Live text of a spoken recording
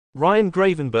Ryan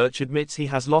Gravenberch admits he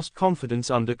has lost confidence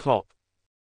under Klopp.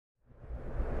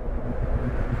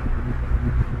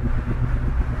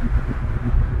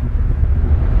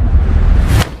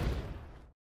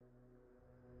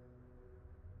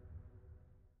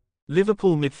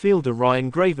 Liverpool midfielder Ryan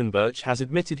Gravenberch has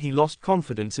admitted he lost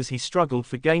confidence as he struggled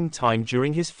for game time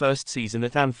during his first season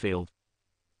at Anfield.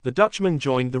 The Dutchman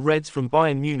joined the Reds from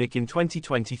Bayern Munich in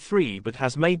 2023 but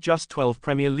has made just 12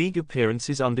 Premier League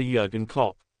appearances under Jurgen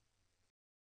Klopp.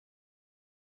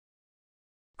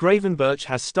 Gravenberch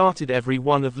has started every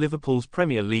one of Liverpool's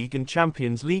Premier League and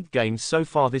Champions League games so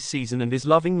far this season and is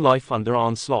loving life under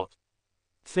Arne Slot.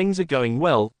 "Things are going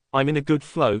well, I'm in a good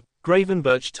flow,"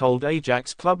 Gravenberch told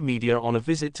Ajax club media on a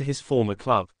visit to his former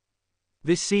club.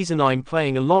 "This season I'm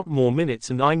playing a lot more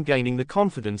minutes and I'm gaining the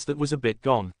confidence that was a bit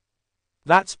gone.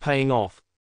 That's paying off.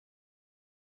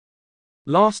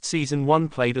 Last season one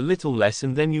played a little less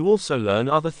and then you also learn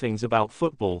other things about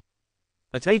football.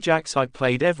 At Ajax I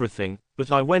played everything,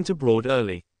 but I went abroad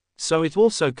early. So it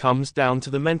also comes down to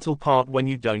the mental part when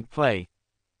you don't play.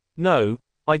 No,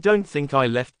 I don't think I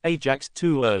left Ajax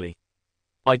too early.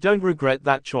 I don't regret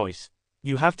that choice.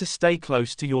 You have to stay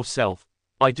close to yourself.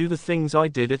 I do the things I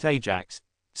did at Ajax.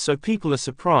 So people are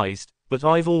surprised, but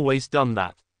I've always done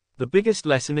that. The biggest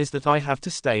lesson is that I have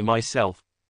to stay myself."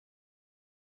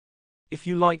 If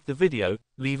you liked the video,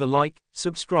 leave a like,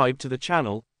 subscribe to the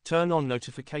channel, turn on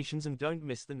notifications and don't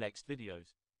miss the next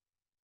videos.